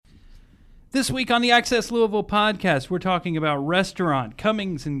This week on the Access Louisville podcast, we're talking about restaurant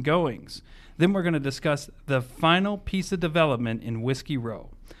comings and goings. Then we're going to discuss the final piece of development in Whiskey Row.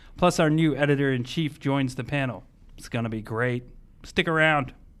 Plus, our new editor-in-chief joins the panel. It's going to be great. Stick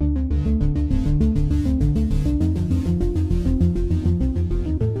around.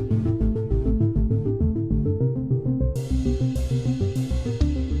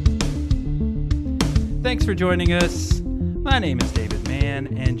 Thanks for joining us. My name is David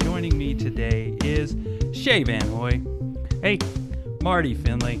Mann, and joining me today is Shay Van Hoy. Hey. Marty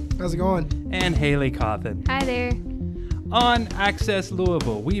Finley. How's it going? And Haley Cawthon. Hi there. On Access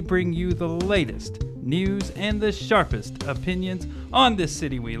Louisville, we bring you the latest news and the sharpest opinions on this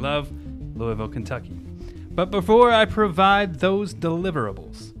city we love, Louisville, Kentucky. But before I provide those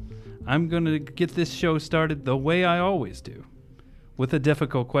deliverables, I'm going to get this show started the way I always do, with a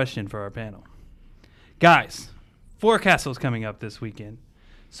difficult question for our panel. Guys, Forecastle's coming up this weekend,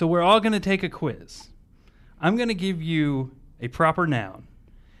 so we're all going to take a quiz. I'm going to give you a proper noun,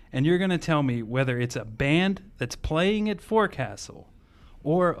 and you're going to tell me whether it's a band that's playing at Forecastle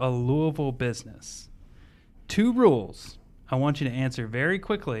or a Louisville business. 2 rules. I want you to answer very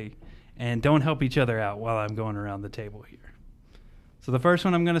quickly, and don't help each other out while I'm going around the table here. So the first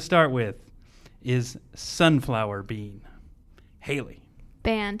one I'm going to start with is Sunflower Bean. Haley.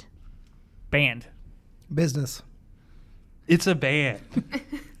 Band. Band. Business. It's a band.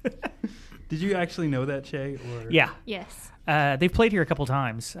 Did you actually know that, Shay? Or? Yeah. Yes. They've played here a couple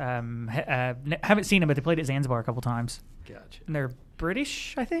times. Haven't seen them, but they played at Zanzibar a couple times. Gotcha. And they're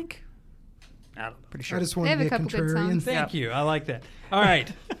British, I think. I don't know. Pretty sure. I just They want have to a be a couple good contrarian. songs. Thank you. I like that. All right.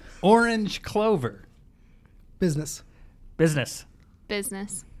 Orange Clover. Business. Business.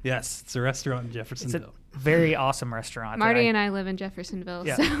 Business. Yes, it's a restaurant in It's a Jeffersonville. very awesome restaurant. Marty and I live in Jeffersonville,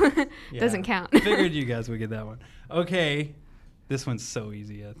 Yeah. so doesn't count. Figured you guys would get that one. Okay. This one's so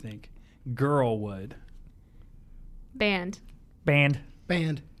easy, I think. Girlwood. Band. Band.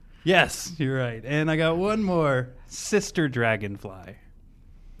 Band. Yes, you're right. And I got one more. Sister Dragonfly.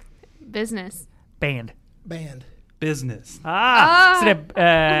 Business. Band. Band. Business. Ah.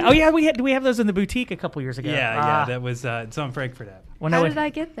 Oh yeah, we have those in the boutique a couple years ago. Yeah, that was, it's on Frankfurt Ave. Well, How no, did I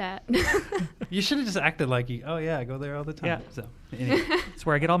get that? You should have just acted like I go there all the time. Yeah. So, anyway. It's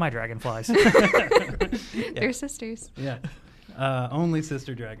where I get all my dragonflies. They're sisters. Yeah. Only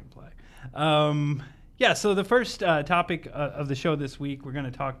Sister Dragonfly. So the first topic of the show this week, we're going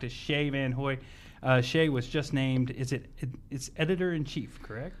to talk to Shay Van Hoy. Shay was just named, it's editor-in-chief,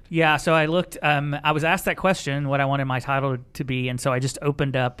 correct? Yeah, so I looked, I was asked that question, what I wanted my title to be, and so I just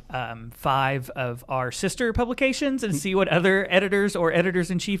opened up 5 of our sister publications and see what other editors or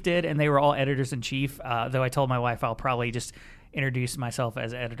editors-in-chief did, and they were all editors-in-chief, though I told my wife I'll probably just introduce myself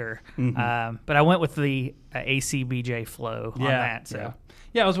as editor. Mm-hmm. But I went with the ACBJ flow on that. So.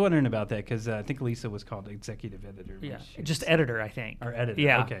 Yeah, I was wondering about that because I think Lisa was called executive editor. Yeah, just editor, I think. Or editor,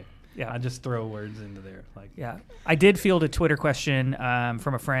 yeah. Okay. Yeah. I just throw words into there. Yeah. I did field a Twitter question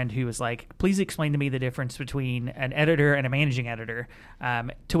from a friend who was like, please explain to me the difference between an editor and a managing editor.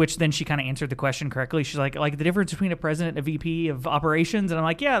 To which then she kind of answered the question correctly. She's like the difference between a president and a VP of operations. And I'm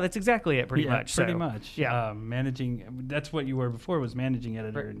like, yeah, that's exactly it, pretty much. Pretty so, much. Yeah. Managing, that's what you were before, was managing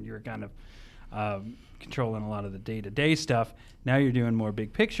editor, and you were kind of controlling a lot of the day-to-day stuff. Now you're doing more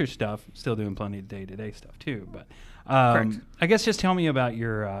big picture stuff, still doing plenty of day-to-day stuff too. But I guess just tell me about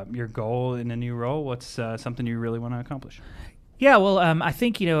your goal in a new role. What's something you really want to accomplish? Yeah, well, I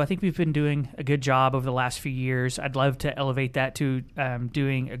think we've been doing a good job over the last few years. I'd love to elevate that to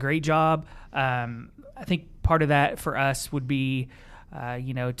doing a great job. I think part of that for us would be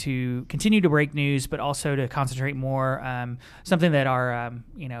to continue to break news, but also to concentrate more. Something that our,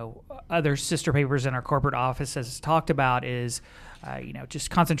 other sister papers in our corporate office has talked about is, just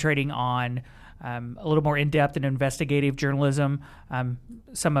concentrating on a little more in-depth and investigative journalism.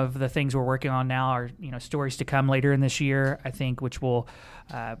 Some of the things we're working on now are, stories to come later in this year, I think, which will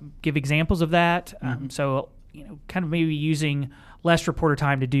give examples of that. So, kind of maybe using less reporter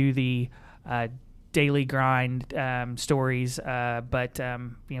time to do the daily grind stories, but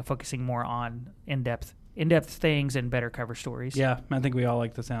focusing more on in-depth things and better cover stories. Yeah, I think we all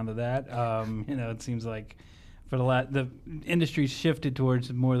like the sound of that. It seems like for the industry's shifted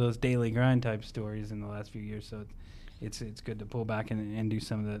towards more of those daily grind type stories in the last few years. So it's good to pull back and do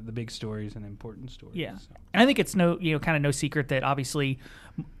some of the big stories and important stories. Yeah, so. And I think it's no secret that obviously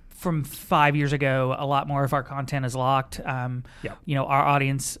from 5 years ago, a lot more of our content is locked. Our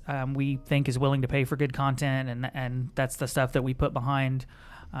audience, we think, is willing to pay for good content, and that's the stuff that we put behind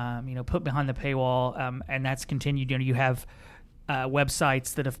the paywall, and that's continued. You have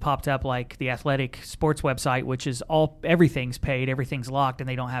websites that have popped up, like the Athletic Sports website, which is everything's paid, everything's locked, and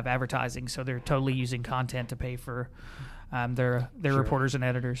they don't have advertising, so they're totally using content to pay for their reporters and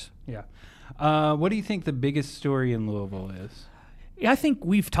editors. Yeah. What do you think the biggest story in Louisville is? Yeah, I think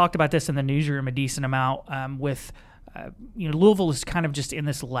we've talked about this in the newsroom a decent amount. Louisville is kind of just in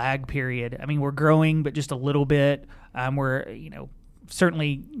this lag period. I mean, we're growing, but just a little bit.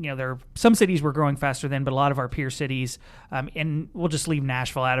 Certainly, there are some cities we're growing faster than, but a lot of our peer cities, and we'll just leave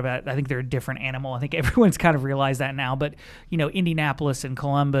Nashville out of it. I think they're a different animal. I think everyone's kind of realized that now. But Indianapolis and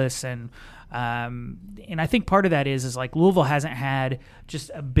Columbus and I think part of that is like Louisville hasn't had just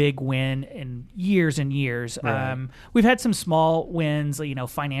a big win in years and years. Right. We've had some small wins,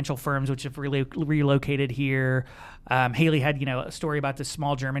 financial firms which have really relocated here. Haley had, a story about this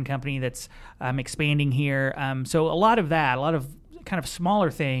small German company that's expanding here. So a lot of kind of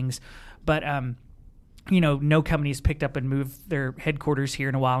smaller things, but no company's picked up and moved their headquarters here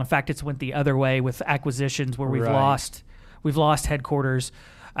in a while. In fact, it's went the other way with acquisitions where we've lost headquarters.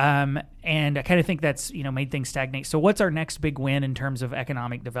 And I kind of think that's, made things stagnate. So what's our next big win in terms of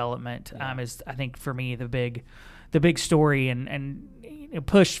economic development is, I think, for me, the big story and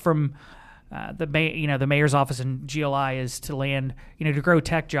push from the mayor's office and GLI is to land, to grow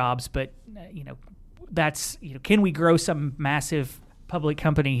tech jobs. But, that's, can we grow some massive public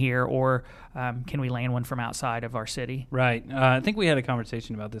company here, or can we land one from outside of our city? Right. I think we had a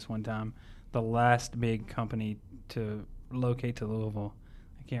conversation about this one time. The last big company to locate to Louisville.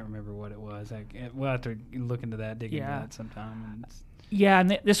 I can't remember what it was. We'll have to look into that, dig into that sometime.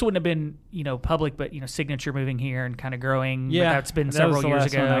 And this wouldn't have been, public, but, Signature moving here and kind of growing. Yeah, that's been several years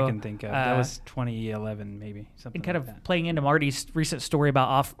ago. One I can think of. That was 2011, maybe. Something and kind like of that. Playing into Marty's recent story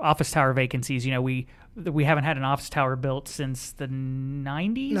about office tower vacancies. We haven't had an office tower built since the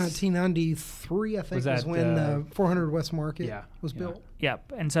 90s. 1993, I think, was when the 400 West Market was built.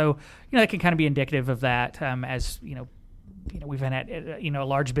 Yep. And so, that can kind of be indicative of that as, we've been at a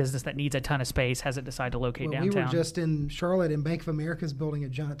large business that needs a ton of space hasn't decided to locate downtown. We were just in Charlotte, and Bank of America's building a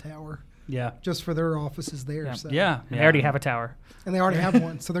giant tower. Yeah, just for their offices there. Yeah, so. And they already have a tower, and they already have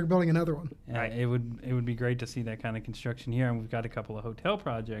one, so they're building another one. Yeah, right. It would be great to see that kind of construction here, and we've got a couple of hotel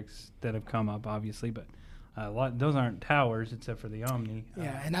projects that have come up, obviously, but those aren't towers except for the Omni.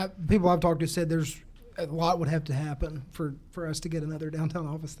 And people I've talked to said there's a lot would have to happen for us to get another downtown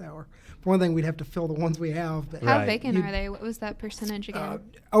office tower. For one thing, we'd have to fill the ones we have. But how vacant are they? What was that percentage again?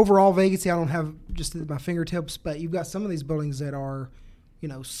 Overall vacancy, I don't have just at my fingertips, but you've got some of these buildings that are,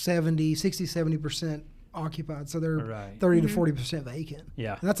 70% occupied. So they're 30 to 40% vacant.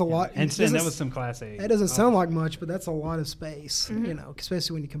 Yeah. And that's a lot. And that was some Class A. That doesn't sound like much, but that's a lot of space,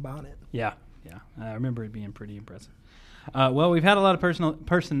 especially when you combine it. Yeah. Yeah. I remember it being pretty impressive. Well, we've had a lot of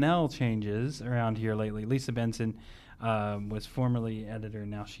personnel changes around here lately. Lisa Benson was formerly editor,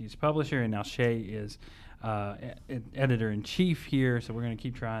 now she's publisher, and now Shay is editor-in-chief here. So we're going to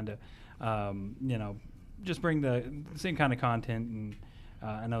keep trying to, just bring the same kind of content. And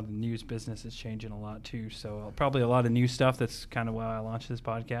I know the news business is changing a lot too. So probably a lot of new stuff. That's kind of why I launched this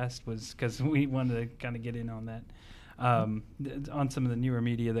podcast, was because we wanted to kind of get in on that, on some of the newer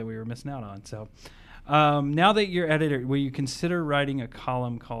media that we were missing out on. So. Now that you're editor, will you consider writing a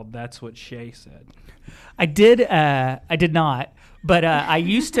column called "That's What Shay Said"? I did not, but I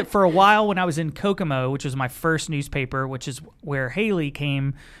used to for a while when I was in Kokomo, which was my first newspaper, which is where Haley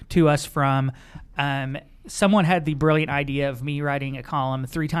came to us from. Someone had the brilliant idea of me writing a column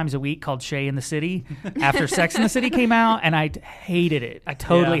 3 times a week called Shay in the City after Sex in the City came out, and I hated it. I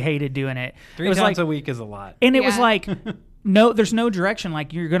totally hated doing it. 3 times a week is a lot. And it was like... No, there's no direction.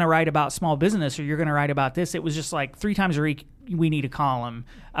 Like, you're going to write about small business or you're going to write about this. It was just like 3 times a week, we need a column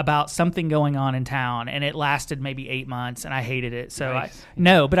about something going on in town. And it lasted maybe 8 months, and I hated it. So, nice.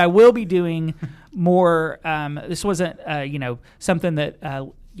 But I will be doing more. This wasn't, something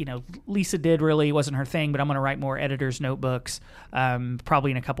that, Lisa did really. It wasn't her thing, but I'm going to write more editor's notebooks.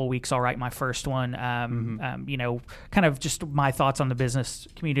 Probably in a couple of weeks, I'll write my first one. Kind of just my thoughts on the business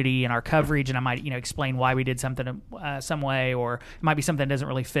community and our coverage, and I might, explain why we did something some way, or it might be something that doesn't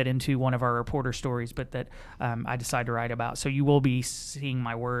really fit into one of our reporter stories, but that I decide to write about. So you will be seeing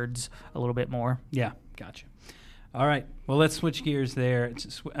my words a little bit more. Yeah, gotcha. All right. Well, let's switch gears there.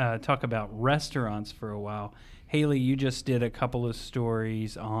 Talk about restaurants for a while. Haley, you just did a couple of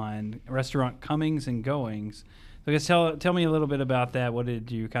stories on restaurant comings and goings. So I guess tell me a little bit about that. What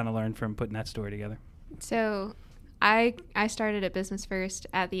did you kind of learn from putting that story together? So I started at Business First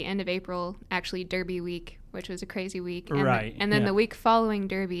at the end of April, actually Derby week, which was a crazy week. And then the week following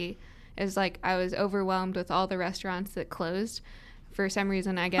Derby is like I was overwhelmed with all the restaurants that closed. For some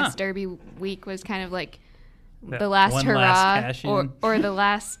reason, I guess Derby week was kind of like the last hurrah or the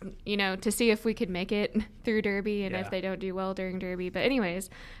last, to see if we could make it through Derby and if they don't do well during Derby. But anyways,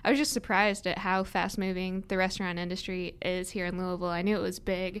 I was just surprised at how fast moving the restaurant industry is here in Louisville. I knew it was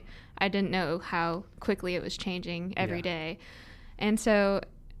big. I didn't know how quickly it was changing every day. And so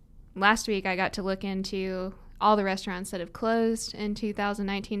last week I got to look into all the restaurants that have closed in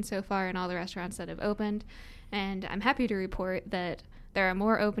 2019 so far and all the restaurants that have opened. And I'm happy to report that there are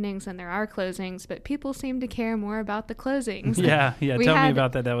more openings than there are closings, but people seem to care more about the closings. Yeah. Tell me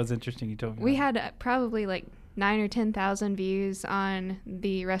about that. That was interesting. You told me. We had probably like 9,000 or 10,000 views on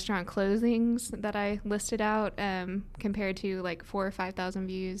the restaurant closings that I listed out, compared to like 4,000 or 5,000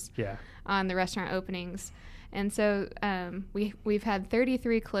 views on the restaurant openings. And so we've had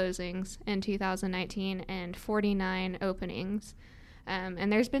 33 closings in 2019 and 49 openings. And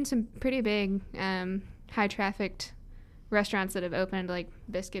there's been some pretty big high-trafficked restaurants that have opened, like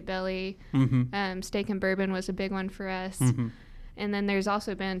Biscuit Belly. Steak and Bourbon was a big one for us. And then there's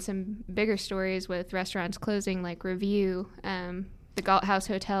also been some bigger stories with restaurants closing, like Review, the Galt House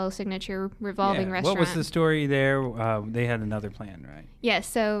Hotel signature revolving restaurant. What was the story there? They had another plan, right? Yes,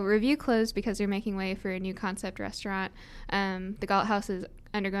 so Review closed because they're making way for a new concept restaurant. The Galt House is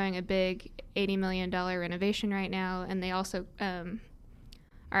undergoing a big $80 million renovation right now, and they also are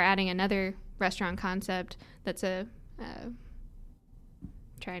adding another restaurant concept that's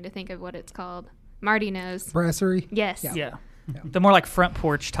trying to think of what it's called. Marty knows. Brasserie? Yes. Yeah. The more like front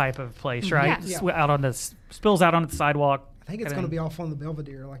porch type of place, right? Out on the spills out on the sidewalk. I think it's going to be off on the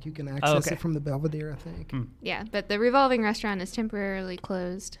Belvedere. Like you can access it from the Belvedere, I think. Yeah, but the revolving restaurant is temporarily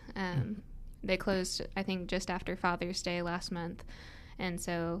closed. They closed, I think, just after Father's Day last month. And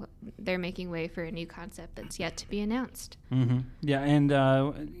so they're making way for a new concept that's yet to be announced. Yeah, and,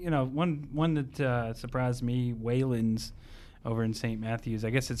 one that surprised me, Wayland's over in St. Matthews. I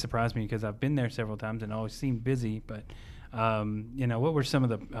guess it surprised me because I've been there several times and always seemed busy. But, what were some of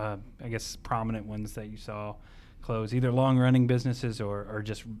the, prominent ones that you saw close, either long-running businesses or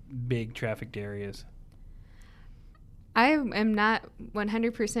just big trafficked areas? I am not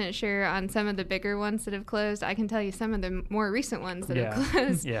 100% sure on some of the bigger ones that have closed. I can tell you some of the more recent ones that have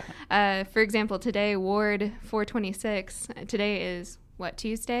closed. For example, today, Ward 426, today is,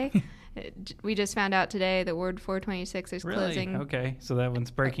 Tuesday? We just found out today that Ward 426 is closing. Okay, so that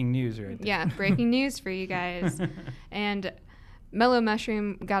one's breaking news right there. Yeah, breaking news for you guys. And Mellow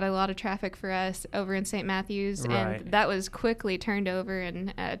Mushroom got a lot of traffic for us over in St. Matthews, and that was quickly turned over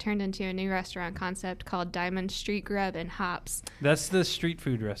and turned into a new restaurant concept called Diamond Street Grub and Hops. That's the street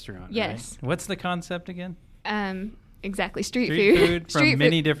food restaurant, yes. Right? What's the concept again? Exactly, street food. From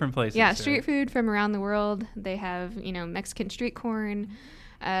many different places. Yeah, street food from around the world. They have, Mexican street corn,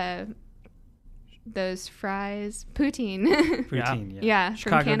 those fries, poutine. Poutine, yeah.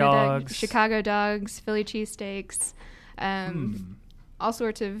 Chicago from Canada. dogs. Chicago dogs, Philly cheesesteaks. All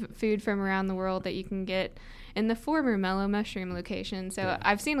sorts of food from around the world that you can get in the former Mellow Mushroom location. So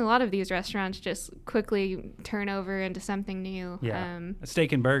I've seen a lot of these restaurants just quickly turn over into something new. Yeah.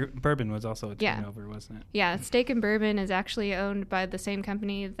 Steak and Bourbon was also a turnover, wasn't it? Yeah, Steak and Bourbon is actually owned by the same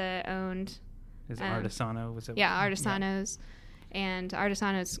company that owned... Is Artisano? Was it? Yeah, Artisano's. Yeah. And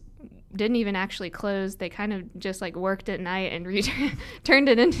Artisano's didn't even actually close. They kind of just worked at night and turned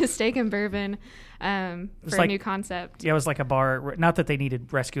it into Steak and Bourbon for a new concept. Yeah, it was like a bar. Not that they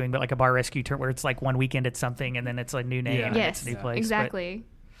needed rescuing, but like a bar rescue where it's like one weekend it's something and then it's a new name and it's a new place. Exactly.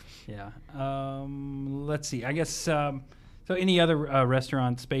 Yeah. Let's see. I guess so. Any other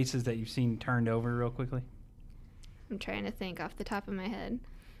restaurant spaces that you've seen turned over real quickly? I'm trying to think off the top of my head.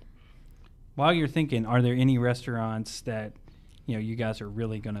 While you're thinking, are there any restaurants that you guys are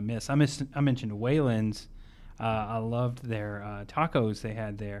really going to miss? I mentioned Wayland's. I loved their tacos they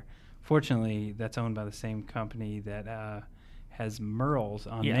had there. Fortunately, that's owned by the same company that has Merle's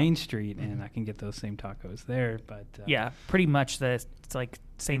on Main Street, and I can get those same tacos there. But pretty much it's like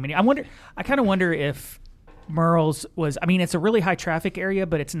same menu. I kind of wonder if Merle's was, it's a really high traffic area,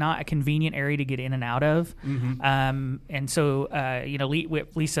 but it's not a convenient area to get in and out of. And so,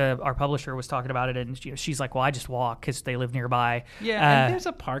 Lisa, our publisher, was talking about it, and she's like, well, I just walk because they live nearby. Yeah, and there's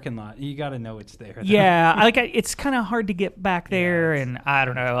a parking lot. You got to know it's there. Though. Yeah, it's kind of hard to get back there, and I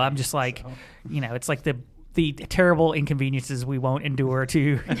don't know. I'm just like, it's like the terrible inconveniences we won't endure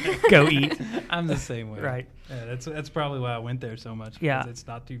to go eat. I'm the same way. Right. Yeah, that's probably why I went there so much. Because it's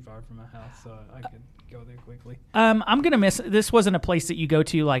not too far from my house, so I could go there quickly. I'm gonna miss. This wasn't a place that you go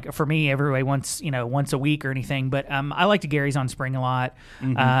to for me every way once a week or anything. But I liked Gary's on Spring a lot.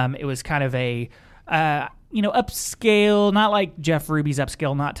 It was kind of a upscale, not like Jeff Ruby's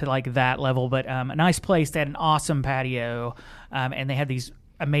upscale, not to like that level, but a nice place. They had an awesome patio, and they had these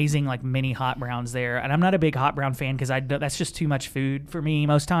amazing like mini hot browns there, and I'm not a big hot brown fan because that's just too much food for me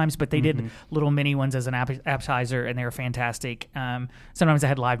most times. But they did little mini ones as an appetizer, and they were fantastic. Sometimes I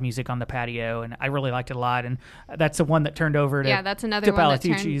had live music on the patio, and I really liked it a lot. And that's the one that turned over to that's another one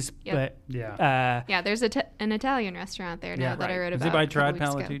Palatucci's. Yep. But there's an Italian restaurant there now that I wrote about. Has anybody tried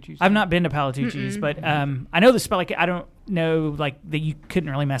Palatucci's? I've not been to Palatucci's, but I know this. Like I don't know like that you couldn't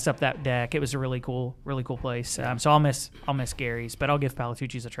really mess up that deck. It was a really cool place. So I'll miss Gary's, but I'll give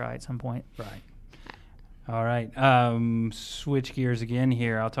Palatucci's a try at some point. Right. All right. Switch gears again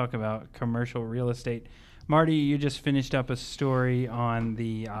here. I'll talk about commercial real estate. Marty, you just finished up a story on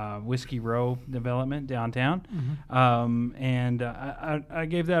the Whiskey Row development downtown, and I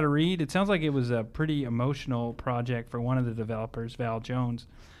gave that a read. It sounds like it was a pretty emotional project for one of the developers, Val Jones.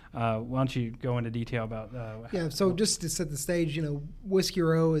 Why don't you go into detail about so just to set the stage, Whiskey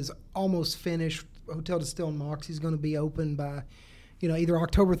Row is almost finished. Hotel Distill and Moxie is going to be open by either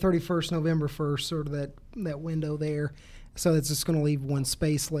October 31st, November 1st, sort of that window there. So it's just going to leave one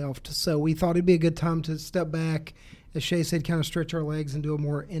space left. So we thought it'd be a good time to step back, as Shay said, kind of stretch our legs and do a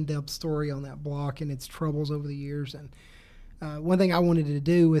more in-depth story on that block and its troubles over the years. And one thing I wanted to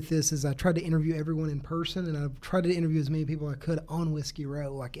do with this is I tried to interview everyone in person, and I've tried to interview as many people as I could on Whiskey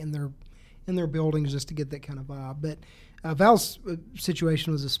Row, like in their buildings, just to get that kind of vibe. But Val's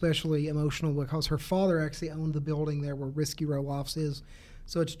situation was especially emotional because her father actually owned the building there where Whiskey Row Lofts is.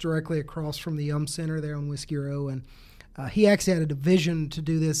 So it's directly across from the Yum Center there on Whiskey Row. And he actually had a vision to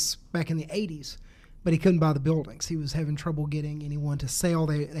do this back in the 80s, but he couldn't buy the buildings. He was having trouble getting anyone to sell.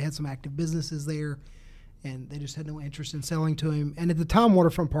 They had some active businesses there, and they just had no interest in selling to him. And at the time,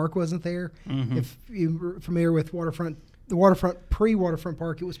 Waterfront Park wasn't there. If you're familiar with the waterfront, pre-Waterfront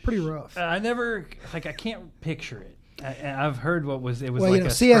Park, it was pretty rough. I can't picture it. I've heard it was like a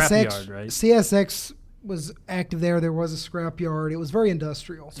CSX, scrapyard, right? CSX was active there. There was a scrapyard. It was very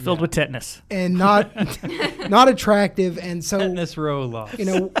industrial. It's filled with tetanus. And not attractive. And so Tetanus Row Loft.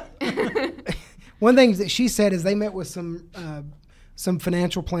 One thing that she said is they met with some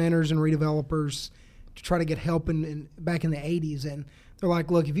financial planners and redevelopers to try to get help back in the 80s. And they're like,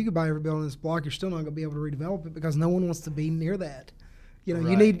 look, if you could buy every building in this block, you're still not going to be able to redevelop it because no one wants to be near that. You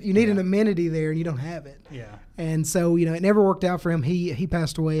need an amenity there, and you don't have it. Yeah. And so, it never worked out for him. He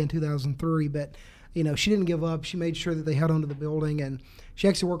passed away in 2003, but, she didn't give up. She made sure that they held onto the building, and she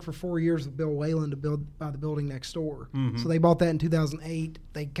actually worked for 4 years with Bill Whalen to buy the building next door. So they bought that in 2008.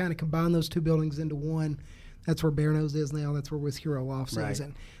 They kind of combined those two buildings into one. That's where Bear Nose is now. That's where Whiskey Row Lofts is.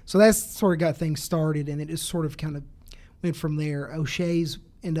 And so that's sort of got things started, and it just sort of kind of went from there. O'Shea's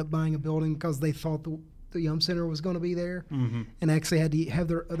ended up buying a building because they thought the Yum Center was going to be there, and actually had to have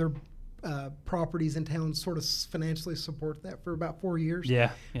their other properties in town sort of financially support that for about 4 years.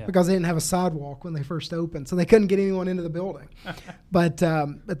 Yeah. Because they didn't have a sidewalk when they first opened, so they couldn't get anyone into the building. But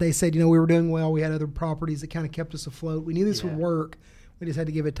they said, we were doing well. We had other properties that kind of kept us afloat. We knew this would work. We just had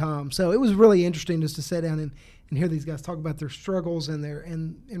to give it time. So it was really interesting just to sit down and hear these guys talk about their struggles and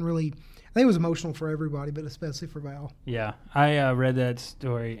really, I think it was emotional for everybody, but especially for Val. Yeah, I read that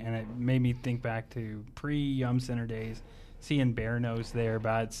story, and it made me think back to pre-Yum Center days, seeing Bear Nose there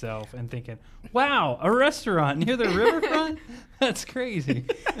by itself and thinking, wow, a restaurant near the riverfront? That's crazy.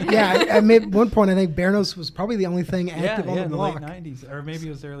 Yeah, at one point, I think Bear Nose was probably the only thing active on the block. In the late 90s, or maybe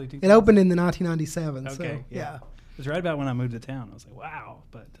it was the early 2000s. It opened in the 1997. Okay, so, yeah. It was right about when I moved to town. I was like, wow.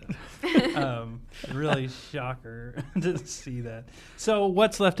 But really shocker to see that. So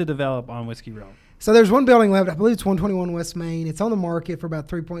what's left to develop on Whiskey Row? So there's one building left. I believe it's 121 West Main. It's on the market for about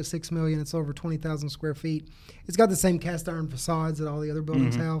 $3.6 million. It's over 20,000 square feet. It's got the same cast iron facades that all the other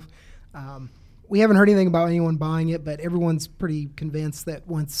buildings have. We haven't heard anything about anyone buying it, but everyone's pretty convinced that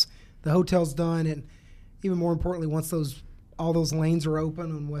once the hotel's done, and even more importantly, once all those lanes are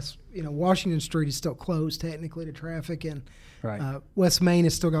open on Washington Street is still closed technically to traffic, and West Main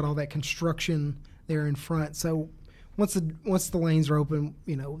has still got all that construction there in front. So once the lanes are open,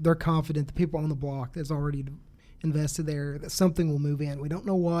 they're confident the people on the block that's already invested there that something will move in. We don't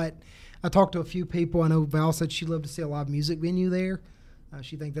know what. I talked to a few people. I know Val said she'd love to see a live music venue there.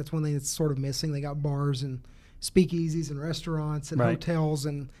 She thinks that's one thing that's sort of missing. They got bars and speakeasies and restaurants and hotels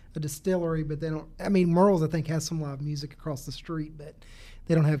and a distillery, but they don't. I mean, Merle's I think has some live music across the street, but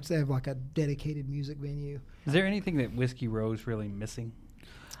they don't have to have like a dedicated music venue. Is there anything that Whiskey Row's really missing?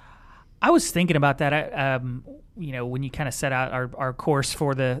 I was thinking about that. When you kind of set out our course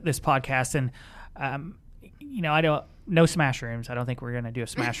for this podcast, and no Smash Rooms. I don't think we're going to do a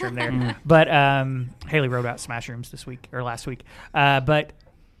Smash Room there. But Haley wrote about Smash Rooms this week or last week. But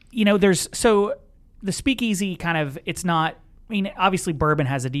there's the speakeasy kind of. It's not. I mean, obviously, bourbon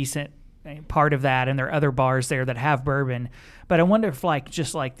has a decent part of that, and there are other bars there that have bourbon. But I wonder if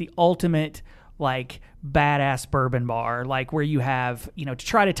just the ultimate badass bourbon bar, where you have, to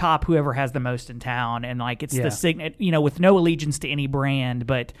try to top whoever has the most in town, and it's the signet, with no allegiance to any brand,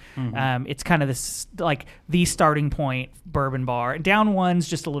 but it's kind of this the starting point bourbon bar. Down one's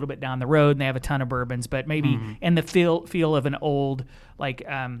just a little bit down the road, and they have a ton of bourbons, but maybe in the feel of an old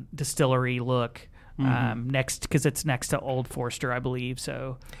distillery look. Because it's next to Old Forester, I believe.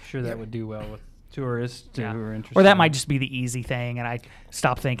 So sure, that would do well with tourists who are interested. Or that might just be the easy thing, and I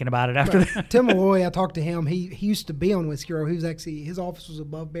stopped thinking about it after that. Tim Malloy, I talked to him. He used to be on Whiskey Row. He was actually, his office was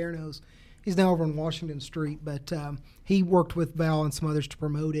above Bear Nose. He's now over on Washington Street, but he worked with Val and some others to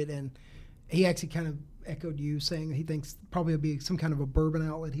promote it, and he actually kind of echoed you, saying that he thinks probably it'll be some kind of a bourbon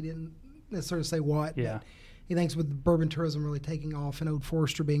outlet. He didn't necessarily say what, but he thinks with the bourbon tourism really taking off and Old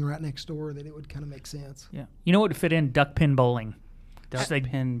Forester being right next door, that it would kind of make sense. Yeah. You know what would fit in? Duck pin bowling.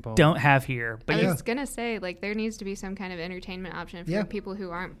 Bowling. Don't have here. But I was going to say, there needs to be some kind of entertainment option for people who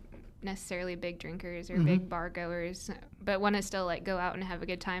aren't necessarily big drinkers or big bar goers, but want to still, go out and have a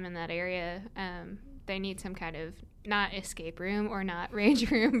good time in that area. They need some kind of, not escape room or not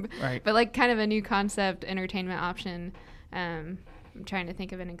rage room, but, kind of a new concept entertainment option. I'm trying to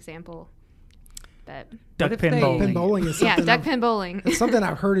think of an example. Duck pin bowling is something. Duck pin bowling. It's something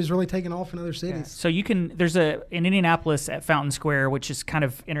I've heard is really taking off in other cities. Yeah. So there's in Indianapolis at Fountain Square, which is kind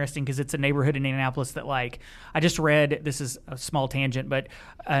of interesting because it's a neighborhood in Indianapolis that I just read, this is a small tangent, but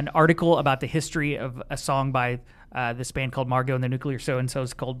an article about the history of a song by this band called Margot and the Nuclear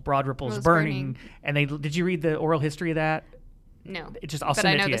So-and-So's called Broad Ripples Burning. And did you read the oral history of that? No. I'll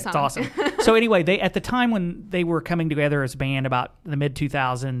send it to you. It's awesome. So anyway, at the time when they were coming together as a band about the mid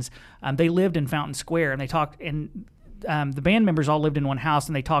 2000s, they lived in Fountain Square, and they talked, and the band members all lived in one house,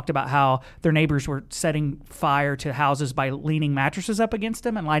 and they talked about how their neighbors were setting fire to houses by leaning mattresses up against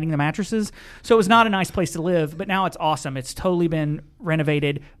them and lighting the mattresses. So it was not a nice place to live, but now it's awesome. It's totally been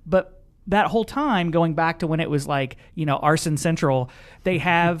renovated, but that whole time, going back to when it was Arson Central, they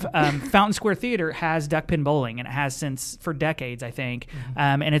have Fountain Square Theater has duck pin bowling, and it has since for decades, I think.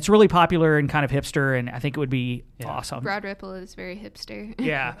 And it's really popular and kind of hipster, and I think it would be awesome. Broad Ripple is very hipster.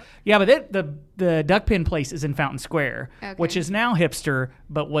 But the duck pin place is in Fountain Square, which is now hipster,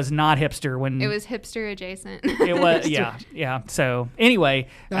 but was not hipster when it was hipster adjacent. It was, yeah. So anyway,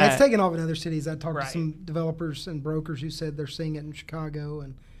 now it's taken off in other cities. I talked to some developers and brokers who said they're seeing it in Chicago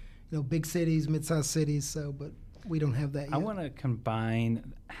and big cities, mid-sized cities. but we don't have that yet. I want to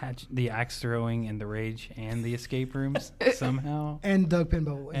combine the axe throwing and the rage and the escape rooms somehow. And duck pin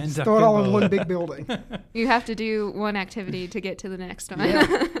bowling. And throw it all in one big building. You have to do one activity to get to the next one. Yeah.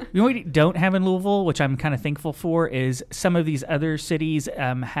 You know what we don't have in Louisville, which I'm kind of thankful for, is some of these other cities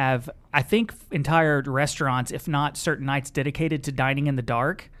have, I think, entire restaurants, if not certain nights, dedicated to dining in the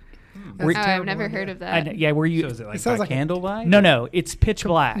dark. I've never heard of that. Where you? So is it by candlelight? No, it's pitch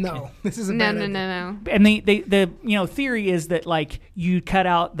black. No, this isn't. No. And the theory is that you cut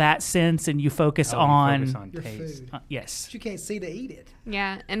out that sense and you focus on your food. Yes, but you can't see to eat it.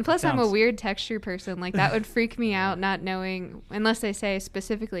 Yeah, and plus I'm a weird texture person. That would freak me out, not knowing unless they say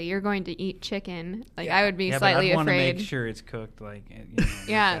specifically you're going to eat chicken. I would be slightly afraid. I want to afraid. make sure it's cooked.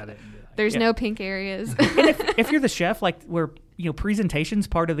 There's no pink areas. And if you're the chef, where presentation's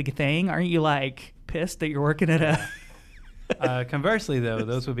part of the thing, aren't you pissed that you're working at a? Conversely, though,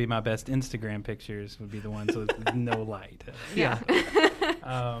 those would be my best Instagram pictures. Would be the ones with no light.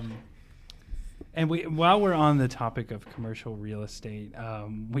 And while we're on the topic of commercial real estate,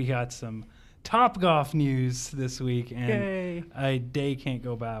 we got some Topgolf news this week, and a day can't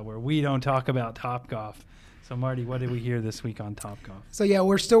go by where we don't talk about Topgolf. So, Marty, what did we hear this week on Topgolf? So,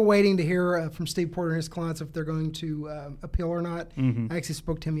 we're still waiting to hear from Steve Porter and his clients if they're going to appeal or not. I actually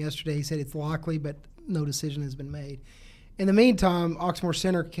spoke to him yesterday. He said it's likely, but no decision has been made. In the meantime, Oxmoor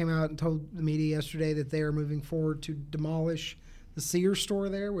Center came out and told the media yesterday that they are moving forward to demolish the Sears store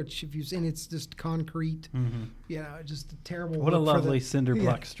there, which if you've seen, it's just concrete. Just a terrible. What a lovely cinder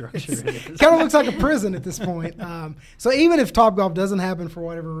block structure it is. Kind of looks like a prison at this point. So even if Topgolf doesn't happen for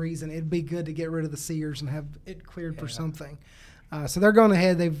whatever reason, it'd be good to get rid of the Sears and have it cleared for something. So they're going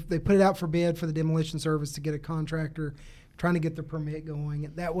ahead. They put it out for bid for the demolition service to get a contractor, trying to get the permit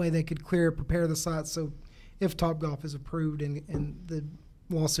going. That way they could prepare the site. So if Topgolf is approved and the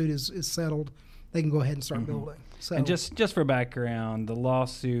lawsuit is settled, they can go ahead and start building. So, and just for background, the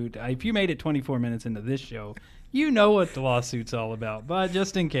lawsuit, if you made it 24 minutes into this show, you know what the lawsuit's all about. But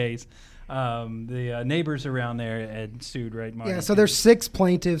just in case, the neighbors around there had sued, right, Marty? Yeah, so there's 6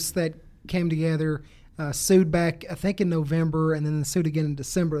 plaintiffs that came together, sued back, I think, in November, and then sued again in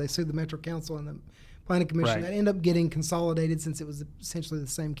December. They sued the Metro Council and the Planning Commission that ended up getting consolidated since it was essentially the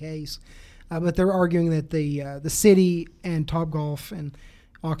same case. But they're arguing that the city and Topgolf and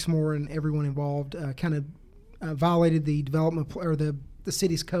Oxmoor and everyone involved kind of violated the development or the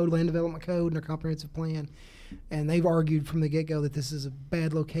city's code, land development code, and their comprehensive plan. And they've argued from the get-go that this is a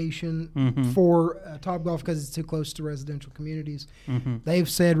bad location for Topgolf because it's too close to residential communities. They've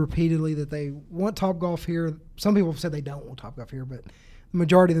said repeatedly that they want Topgolf here. Some people have said they don't want Topgolf here, but the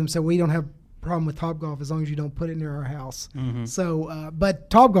majority of them said we don't have a problem with Topgolf as long as you don't put it near our house. So, but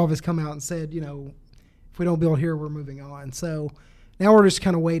Topgolf has come out and said, if we don't build here, we're moving on. So now we're just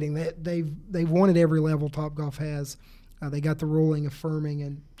kind of waiting. They've won at every level Topgolf has. They got the ruling affirming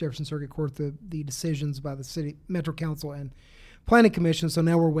in Jefferson Circuit Court the decisions by the City Metro Council and Planning Commission. So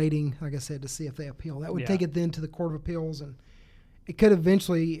now we're waiting, like I said, to see if they appeal. That would take it then to the Court of Appeals, and it could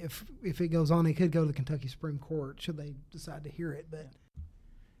eventually, if it goes on, it could go to the Kentucky Supreme Court should they decide to hear it. But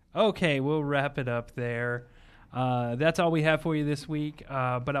okay, we'll wrap it up there. That's all we have for you this week.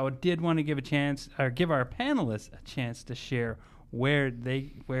 But I did want to give our panelists a chance to share where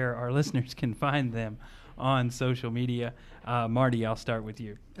our listeners can find them on social media. Marty, I'll start with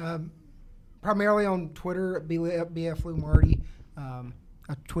you. Primarily on Twitter, BF Lou Marty.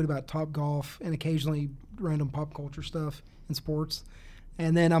 I tweet about Topgolf and occasionally random pop culture stuff and sports.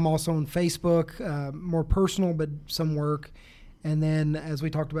 And then I'm also on Facebook, more personal, but some work. And then, as we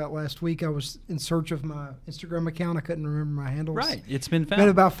talked about last week, I was in search of my Instagram account. I couldn't remember my handles. Right. It's been found. It's been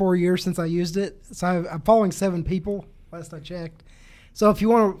about 4 years since I used it. So I'm following 7 people, last I checked. So if you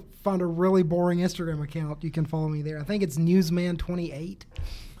want to find a really boring Instagram account, you can follow me there. I think it's Newsman28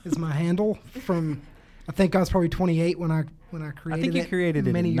 is my handle from, I think I was probably 28 when I created it. I think you created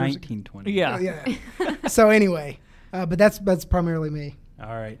it in 1920. Yeah. So anyway, but that's primarily me.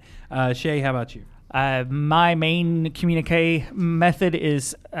 All right. Shay, how about you? My main communique method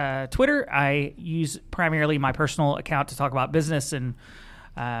is Twitter. I use primarily my personal account to talk about business and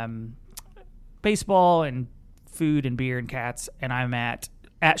baseball and food and beer and cats. And I'm at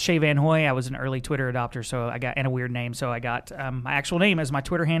Shay Van Hoy. I was an early Twitter adopter, so I got, and a weird name, so I got my actual name as my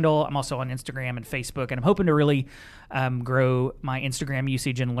Twitter handle. I'm also on Instagram and Facebook, and I'm hoping to really grow my Instagram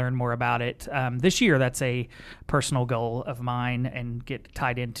usage and learn more about it this year. That's a personal goal of mine, and get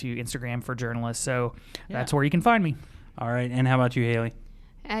tied into Instagram for journalists. So that's where you can find me. All right, and how about you, Haley?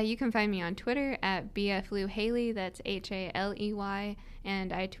 You can find me on Twitter at BFLouHaley, that's Haley,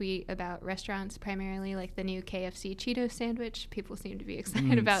 and I tweet about restaurants, primarily like the new KFC Cheeto sandwich. People seem to be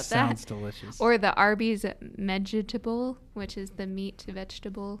excited about that. Sounds delicious. Or the Arby's Vegetable, which is the meat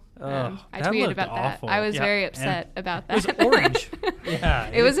vegetable. I tweeted about awful. that. I was very upset about that. It was orange.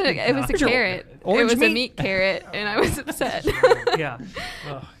 It was a carrot. Orange it was meat? a meat carrot, and I was upset. Yeah.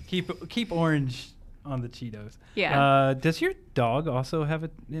 Keep orange on the Cheetos. Yeah. Does your dog also have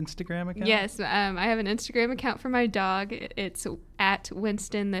an Instagram account? Yes. I have an Instagram account for my dog. It's at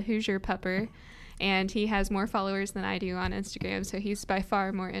Winston the Hoosier Pupper, and he has more followers than I do on Instagram, so he's by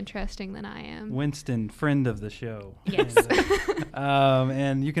far more interesting than I am. Winston, friend of the show. Yes.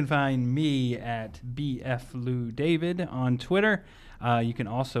 And you can find me at BFLouDavid on Twitter. You can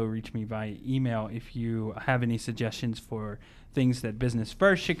also reach me by email if you have any suggestions for things that Business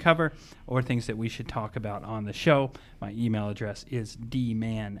First should cover or things that we should talk about on the show. My email address is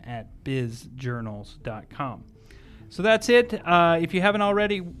dman@bizjournals.com. So that's it. If you haven't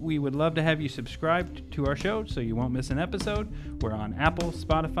already, we would love to have you subscribed to our show so you won't miss an episode. We're on Apple,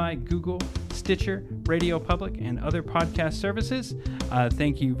 Spotify, Google, Stitcher, Radio Public, and other podcast services.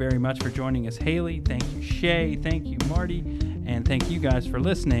 Thank you very much for joining us, Haley. Thank you, Shay. Thank you, Marty. And thank you guys for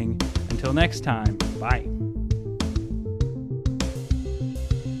listening. Until next time, bye.